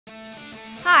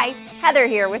Hi, Heather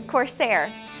here with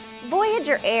Corsair.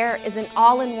 Voyager Air is an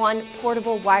all-in-one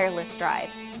portable wireless drive,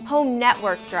 home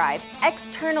network drive,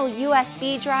 external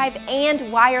USB drive,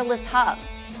 and wireless hub.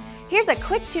 Here's a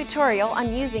quick tutorial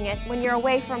on using it when you're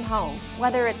away from home,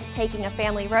 whether it's taking a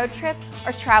family road trip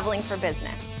or traveling for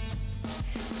business.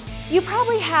 You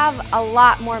probably have a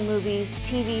lot more movies,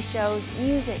 TV shows,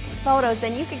 music, photos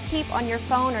than you could keep on your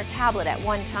phone or tablet at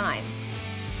one time.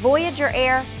 Voyager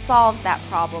Air solves that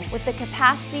problem with the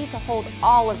capacity to hold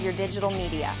all of your digital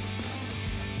media.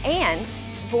 And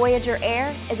Voyager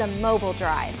Air is a mobile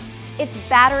drive. It's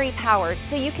battery powered,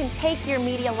 so you can take your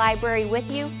media library with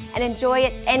you and enjoy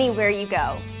it anywhere you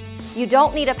go. You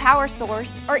don't need a power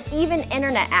source or even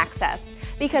internet access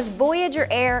because Voyager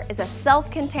Air is a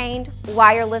self-contained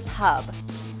wireless hub.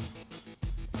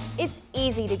 It's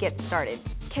easy to get started.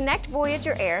 Connect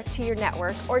Voyager Air to your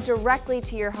network or directly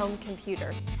to your home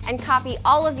computer and copy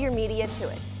all of your media to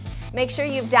it. Make sure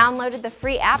you've downloaded the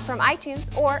free app from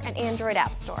iTunes or an Android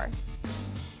app store.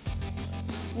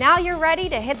 Now you're ready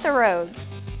to hit the road.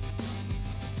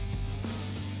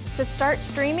 To start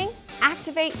streaming,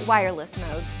 activate wireless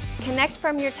mode. Connect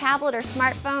from your tablet or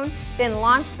smartphone, then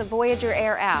launch the Voyager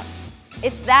Air app.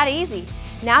 It's that easy.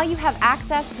 Now you have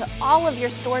access to all of your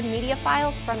stored media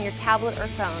files from your tablet or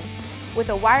phone, with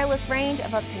a wireless range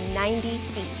of up to 90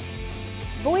 feet.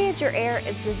 Voyager Air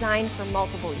is designed for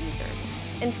multiple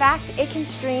users. In fact, it can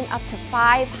stream up to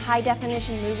 5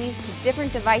 high-definition movies to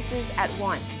different devices at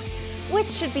once, which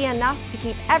should be enough to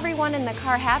keep everyone in the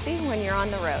car happy when you're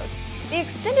on the road. The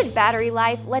extended battery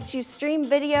life lets you stream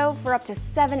video for up to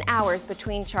 7 hours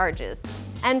between charges.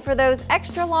 And for those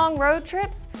extra long road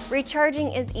trips,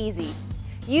 recharging is easy.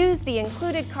 Use the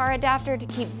included car adapter to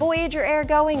keep Voyager Air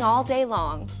going all day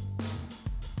long.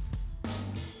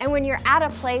 And when you're at a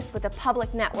place with a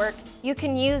public network, you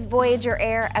can use Voyager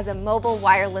Air as a mobile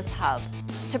wireless hub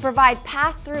to provide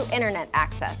pass-through internet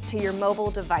access to your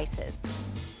mobile devices.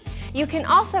 You can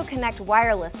also connect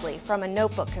wirelessly from a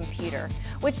notebook computer,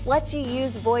 which lets you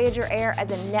use Voyager Air as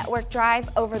a network drive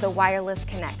over the wireless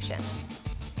connection.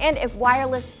 And if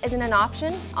wireless isn't an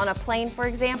option, on a plane for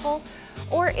example,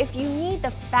 or if you need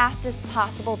the fastest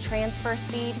possible transfer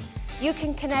speed, you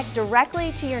can connect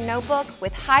directly to your notebook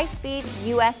with high-speed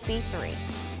USB 3.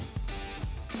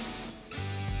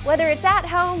 Whether it's at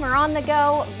home or on the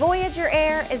go, Voyager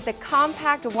Air is the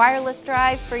compact wireless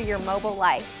drive for your mobile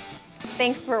life.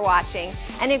 Thanks for watching,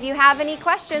 and if you have any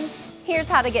questions, here's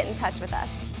how to get in touch with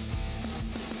us.